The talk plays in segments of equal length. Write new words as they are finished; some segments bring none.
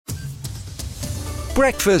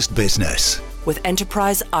Breakfast Business with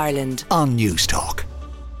Enterprise Ireland on News Talk.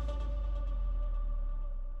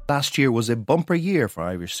 Last year was a bumper year for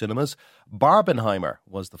Irish cinemas. Barbenheimer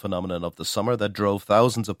was the phenomenon of the summer that drove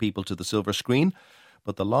thousands of people to the silver screen.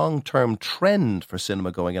 But the long-term trend for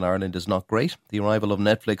cinema going in Ireland is not great. The arrival of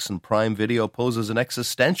Netflix and Prime Video poses an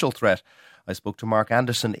existential threat. I spoke to Mark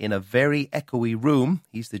Anderson in a very echoey room.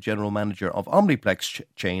 He's the general manager of Omniplex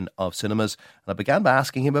chain of cinemas. And I began by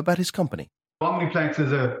asking him about his company. Omniplex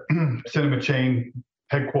is a cinema chain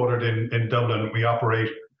headquartered in Dublin. We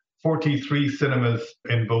operate 43 cinemas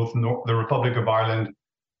in both the Republic of Ireland,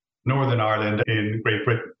 Northern Ireland, in Great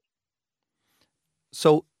Britain.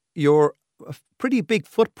 So you're a pretty big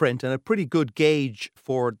footprint and a pretty good gauge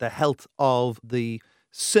for the health of the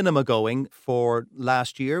cinema going for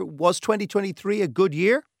last year. Was 2023 a good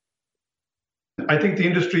year? I think the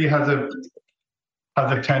industry has a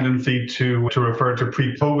tendency to refer to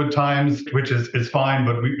pre-COVID times, which is fine,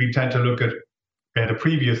 but we tend to look at the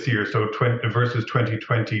previous year, so versus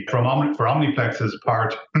 2020. For Omniplex's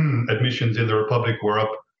part, admissions in the Republic were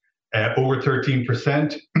up over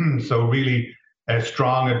 13%. So really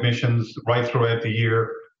strong admissions right throughout the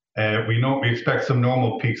year. We expect some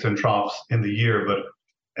normal peaks and troughs in the year,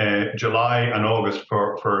 but July and August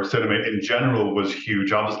for cinema in general was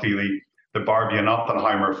huge. Obviously, the Barbie and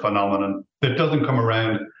Oppenheimer phenomenon that doesn't come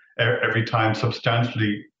around every time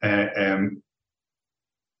substantially added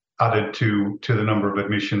to the number of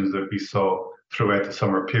admissions that we saw throughout the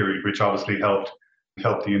summer period, which obviously helped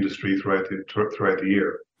the industry throughout the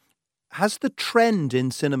year. Has the trend in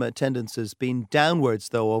cinema attendances been downwards,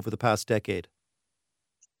 though, over the past decade?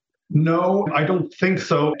 No, I don't think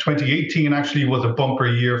so. 2018 actually was a bumper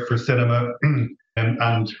year for cinema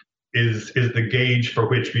and is the gauge for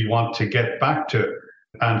which we want to get back to.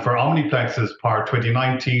 And for Omniplex's part,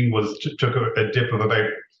 2019 took a dip of about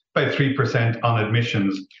 3% on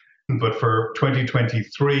admissions. But for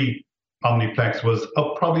 2023, Omniplex was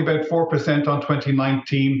up probably about 4% on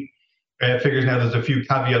 2019 figures. Now, there's a few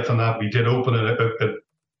caveats on that. We did open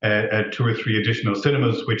a 2 or 3 additional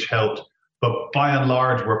cinemas, which helped. But by and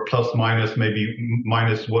large, we're plus minus maybe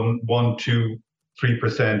minus 1, 2,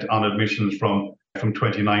 3% on admissions from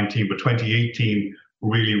 2019. But 2018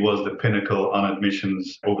 really was the pinnacle on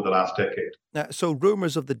admissions over the last decade. So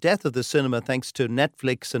rumours of the death of the cinema, thanks to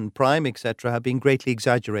Netflix and Prime, etc., have been greatly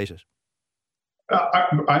exaggerated.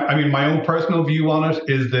 I mean, my own personal view on it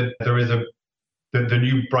is that there is the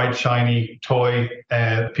new bright, shiny toy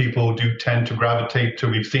people do tend to gravitate to.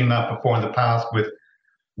 We've seen that before in the past with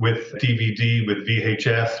DVD, with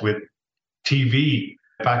VHS, with TV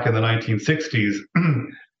back in the 1960s.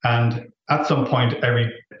 And at some point,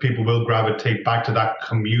 people will gravitate back to that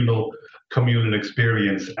communal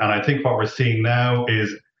experience. And I think what we're seeing now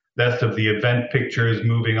is less of the event pictures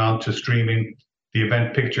moving on to streaming. The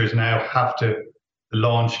event pictures now have to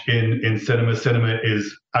launch in cinema. Cinema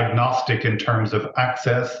is agnostic in terms of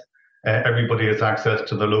access. Everybody has access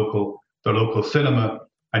to the local cinema,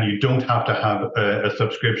 and you don't have to have a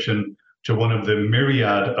subscription to one of the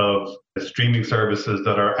myriad of streaming services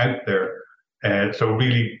that are out there. So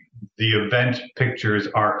really, the event pictures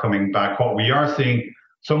are coming back. What we are seeing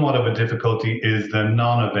somewhat of a difficulty is the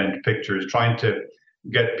non-event pictures, trying to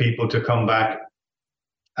get people to come back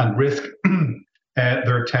and risk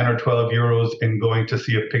their 10 or 12 euros in going to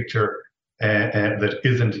see a picture that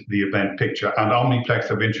isn't the event picture. And Omniplex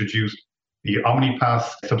have introduced the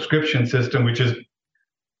OmniPass subscription system, which is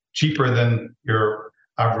cheaper than your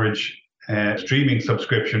average streaming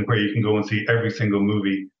subscription, where you can go and see every single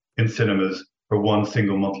movie in cinemas for one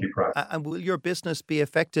single monthly price. And will your business be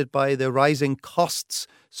affected by the rising costs,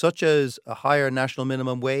 such as a higher national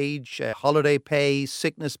minimum wage, holiday pay,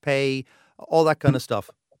 sickness pay, all that kind of stuff?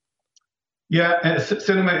 Yeah,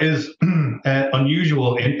 cinema is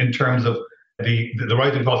unusual in terms of the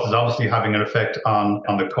rising cost is obviously having an effect on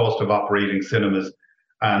the cost of operating cinemas.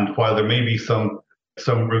 And while there may be some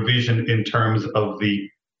revision in terms of the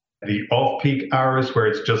off-peak hours, where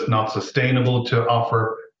it's just not sustainable to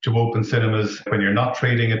open cinemas when you're not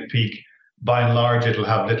trading at peak, by and large, it'll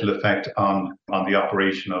have little effect on the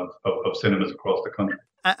operation of cinemas across the country.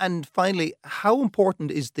 And finally, how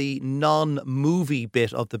important is the non-movie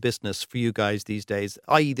bit of the business for you guys these days,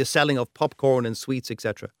 i.e. the selling of popcorn and sweets,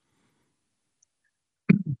 etc.?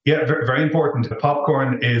 Yeah, very, very important.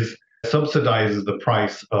 Popcorn subsidizes the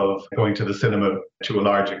price of going to the cinema to a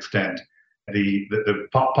large extent. The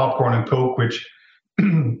popcorn and Coke, which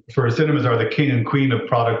for cinemas are the king and queen of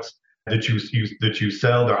products that you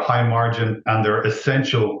sell, they're high margin and they're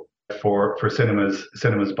essential for cinemas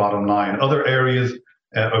bottom line. Other areas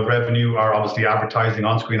of revenue are obviously advertising,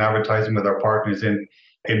 on-screen advertising with our partners in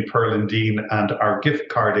in Pearl and Dean, and our gift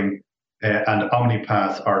carding and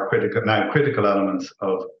Omnipass are critical elements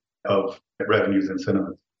of revenues in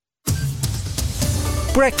cinemas.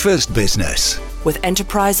 Breakfast Business with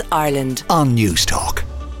Enterprise Ireland on News Talk.